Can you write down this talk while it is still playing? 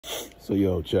So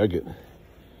yo, check it.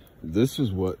 This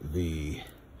is what the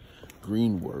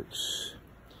GreenWorks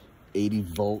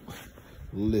 80-volt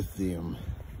lithium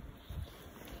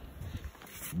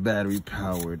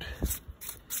battery-powered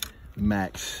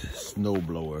max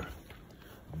snowblower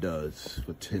does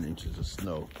for 10 inches of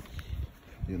snow.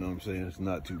 You know what I'm saying? It's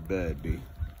not too bad, B.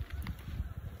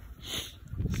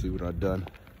 See what I've done?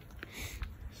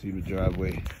 See the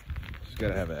driveway? Just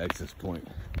gotta have an access point.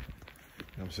 You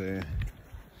know what I'm saying?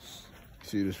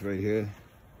 See this right here?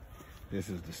 This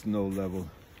is the snow level.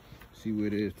 See where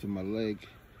it is to my leg?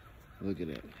 Look at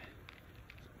that.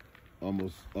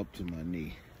 Almost up to my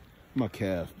knee. My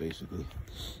calf, basically.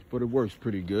 But it works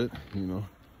pretty good, you know.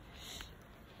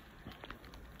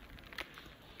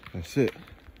 That's it.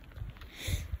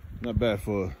 Not bad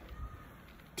for a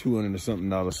 $200 and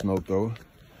something snow thrower.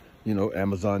 You know,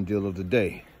 Amazon deal of the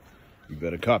day. You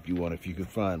better cop you one if you can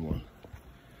find one.